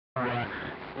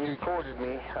You recorded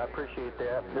me. I appreciate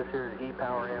that. This is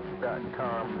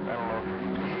epoweramps.com. I don't know if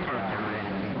you talked to many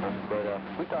people, but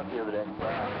we talked the other day.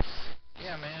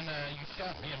 Yeah, man, you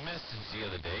shot me a message the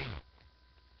other day.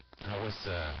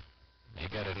 You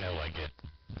gotta know I get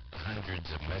hundreds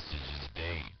of messages a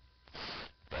day.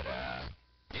 But,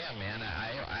 yeah, man,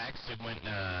 I actually went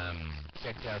and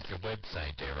checked out your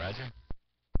website there, Roger.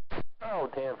 Oh,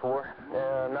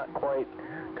 10-4. Not quite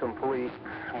complete.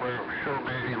 We're so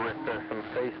busy with some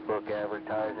Facebook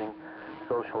advertising,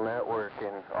 social network,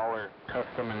 and all our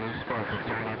custom and new stuff is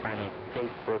turning up on the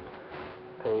Facebook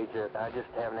page that I just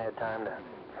haven't had time to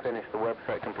finish the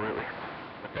website completely.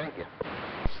 But thank you.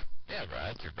 Yeah,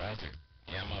 Roger.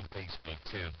 Yeah, I'm on Facebook,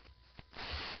 too.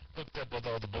 Hooked up with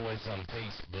all the boys on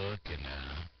Facebook, and,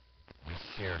 we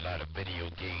share a lot of video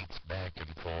gates back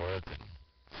and forth, and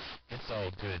it's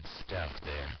all good stuff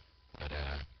there. But,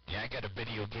 yeah, I got a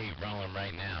video gate rolling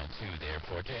right now, too, there,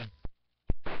 Forte.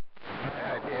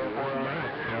 Alright, 10-4 on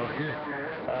that. Sounds good.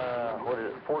 What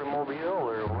is it, 40 Mobile,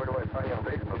 or where do I find you on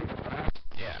Facebook?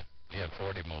 Yeah,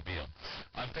 40 Mobile.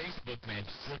 On Facebook, man,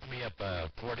 just look me up,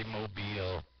 40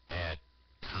 Mobile at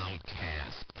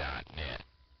Comcast.net.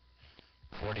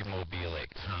 40 Mobile at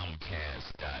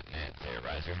Comcast.net there,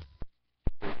 Roger.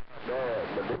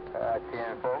 Bad,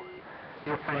 10-4.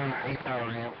 You'll find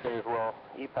E-Power Amps there as well,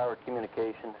 E-Power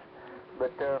Communications.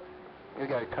 But we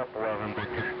got a couple of them, but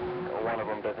just one of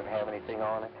them doesn't have anything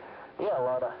on it. Yeah, a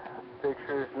lot of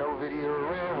pictures, no video.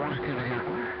 Well, one or two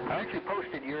videos. I actually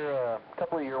posted your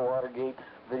couple of your water gates,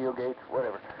 video gates,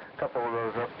 whatever. A couple of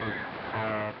those up there.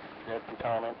 Had some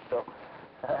comments, so.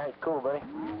 All right, cool, buddy.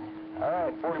 All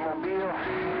right, 40 Mobile,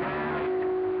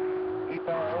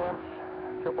 E-Power Amps,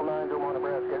 999 Omaha,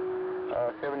 Nebraska.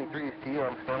 73 is to you.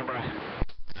 I'm standing by.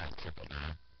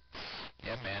 999.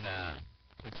 Yeah, man,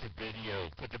 put the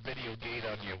video gate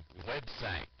on your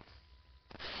website.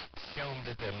 Show them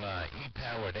that them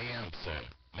E-powered amps are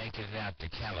making it out to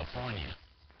California.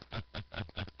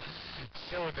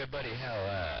 Show everybody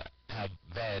how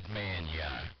bad man you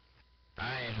are. All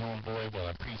right, homeboy, well, I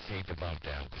appreciate the bump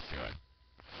down for sure.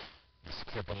 It's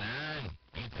 999,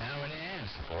 E-powered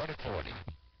amps, 4040.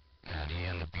 Out here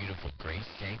in the beautiful Grace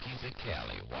Yankees of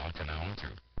Cali, walking on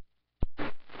through.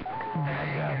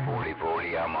 Hey,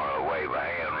 4040, I'm on the way by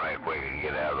hand right quick and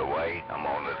get out of the way. I'm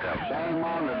on the top. Same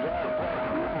on the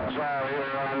dust. Sorry,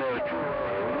 here on the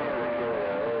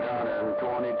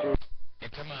 822. Hey,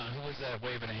 come on, who was that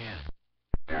waving a hand?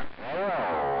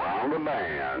 Hello, I'm the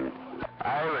band.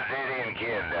 I was Indian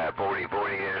Kid, 4040.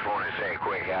 I just wanted to say a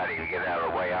quick howdy and get out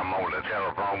of the way. I'm on the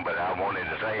telephone, but I wanted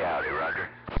to say howdy, Roger.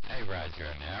 Hey, Roger.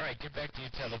 All right, get back to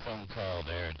your telephone call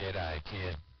there, Deadeye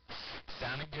Kid.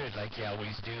 Sounded good like you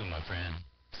always do, my friend.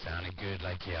 Sounded good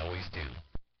like you always do.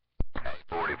 Hey,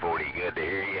 4040, good to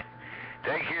hear you.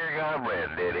 Take care, God bless,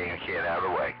 dead end kid, out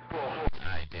of the way. All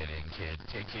right, Dead End Kid.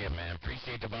 Take care, man.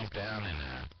 Appreciate the bump down,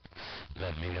 and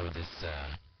let me know this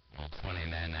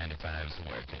 2995 is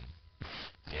working.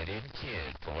 Dead End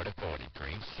Kid, 4040,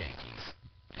 Grace Yankees.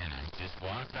 And I just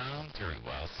walked on through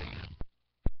while seeing him.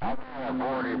 I'm on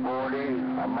 4040.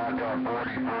 I'm on 4040.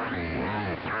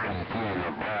 I'm 32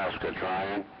 Nebraska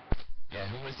trying. Yeah,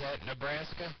 who was that,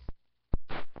 Nebraska?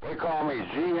 They call me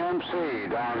GMC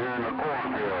down here in the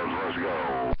cornfields. Let's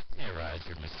go. Hey,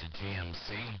 Roger, Mr. GMC.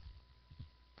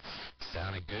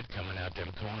 Sounded good coming out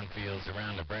them cornfields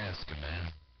around Nebraska,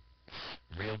 man.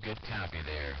 Real good copy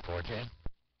there, Forte.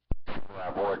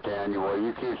 Right, boy, Daniel, well,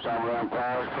 you keep some of them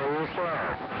powers for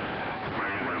yourself.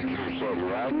 You're sitting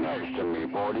right next to me,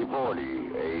 4040,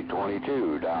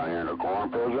 822, down here in the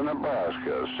cornfields of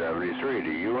Nebraska, 73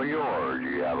 to you and yours.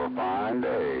 You have a fine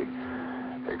day.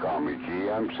 They call me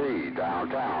GMC,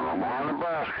 downtown Omaha,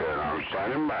 Nebraska, and I'm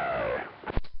standing by.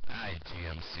 Hi,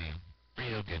 GMC.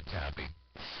 Real good copy.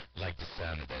 Like the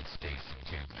sound of that station,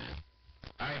 too, man.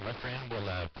 All right, my friend,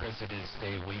 well, President's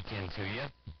Day weekend to you.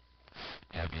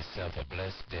 Have yourself a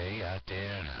blessed day out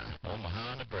there in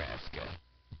Omaha, Nebraska.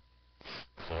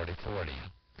 4040,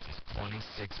 just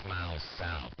 26 miles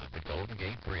south of the Golden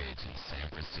Gate Bridge in San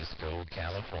Francisco,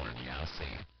 California. I'll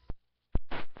see you.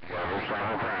 Well,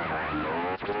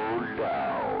 no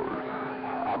doubt.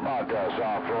 How about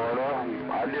South Florida?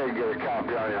 I did get a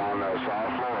copy on you on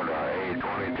South Florida,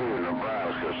 822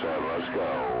 Nebraska said, let's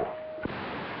go.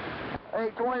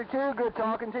 822, good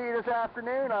talking to you this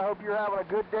afternoon. I hope you're having a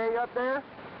good day up there.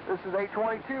 This is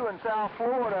 822 in South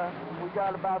Florida. We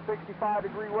got about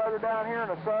 65-degree weather down here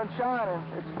and the sun's shining.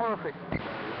 It's perfect.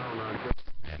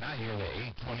 And I hear the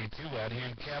 822 out here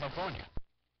in California.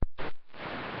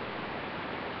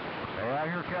 Hey, out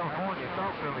here in California,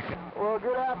 talk to me. Well,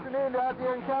 good afternoon out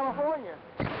there in California.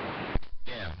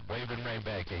 Yeah, waving Reporting right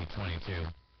back, 822.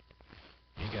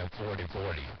 You got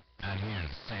 4040 out here in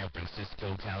San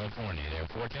Francisco, California. There,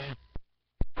 410?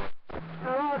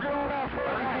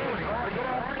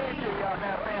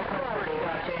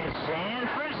 San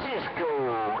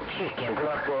Francisco, Chicken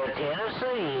Plucker,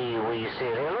 Tennessee. We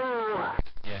said hello.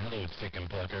 Yeah, hello, Chicken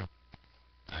Plucker.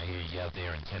 I hear you out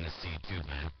there in Tennessee, too,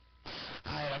 man.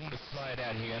 Alright, I'm gonna slide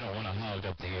out here. I don't want to hog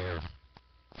up the air.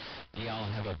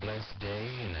 Y'all have a blessed day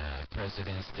and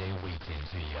President's Day weekend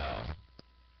to y'all.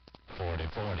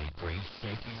 4040, Great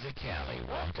Shakey's of Cali,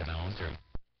 walking on through.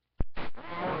 Okay,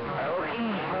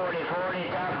 4040,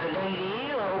 top of the day to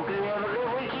you. Hope you have a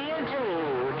good weekend,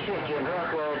 too. Chicken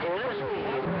Plucker,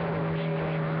 Tennessee.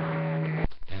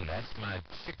 And that's my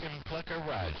Chicken Plucker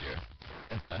Roger.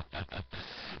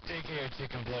 Take care,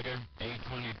 Chicken Plucker.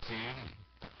 822.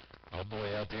 Oh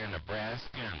boy, out there in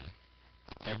Nebraska.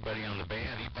 Everybody on the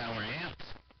band, E-Power amps.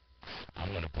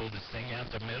 I'm gonna pull this thing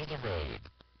out the middle of the road.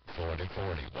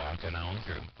 4040, walking on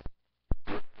through.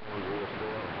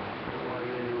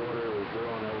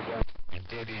 And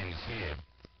Dead End Kid.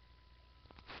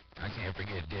 I can't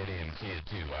forget Dead End Kid,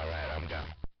 too. Alright, I'm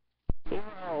gone.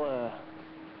 Yeah,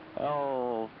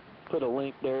 I'll put a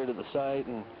link there to the site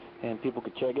and people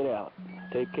can check it out.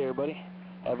 Take care, buddy.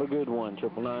 Have a good one.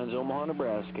 999's Omaha,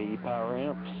 Nebraska. E-Power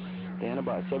amps. Standing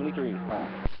by 73.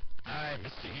 Alright,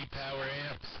 Mr. E-Power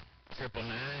amps.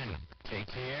 999. Take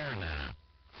care now.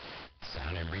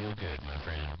 Sounding real good, my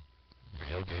friend.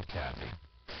 Real good copy.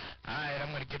 Alright,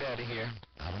 I'm gonna get out of here.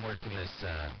 I'm working this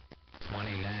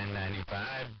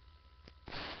 $29.95.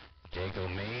 Dago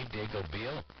made, Dago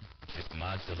built. Just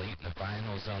modulating the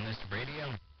finals on this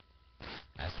radio.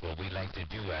 That's what we like to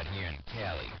do out here in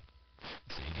Cali.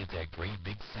 So you get that great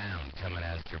big sound coming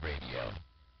out your radio.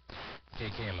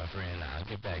 Take care, my friend. I'll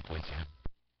get back with you.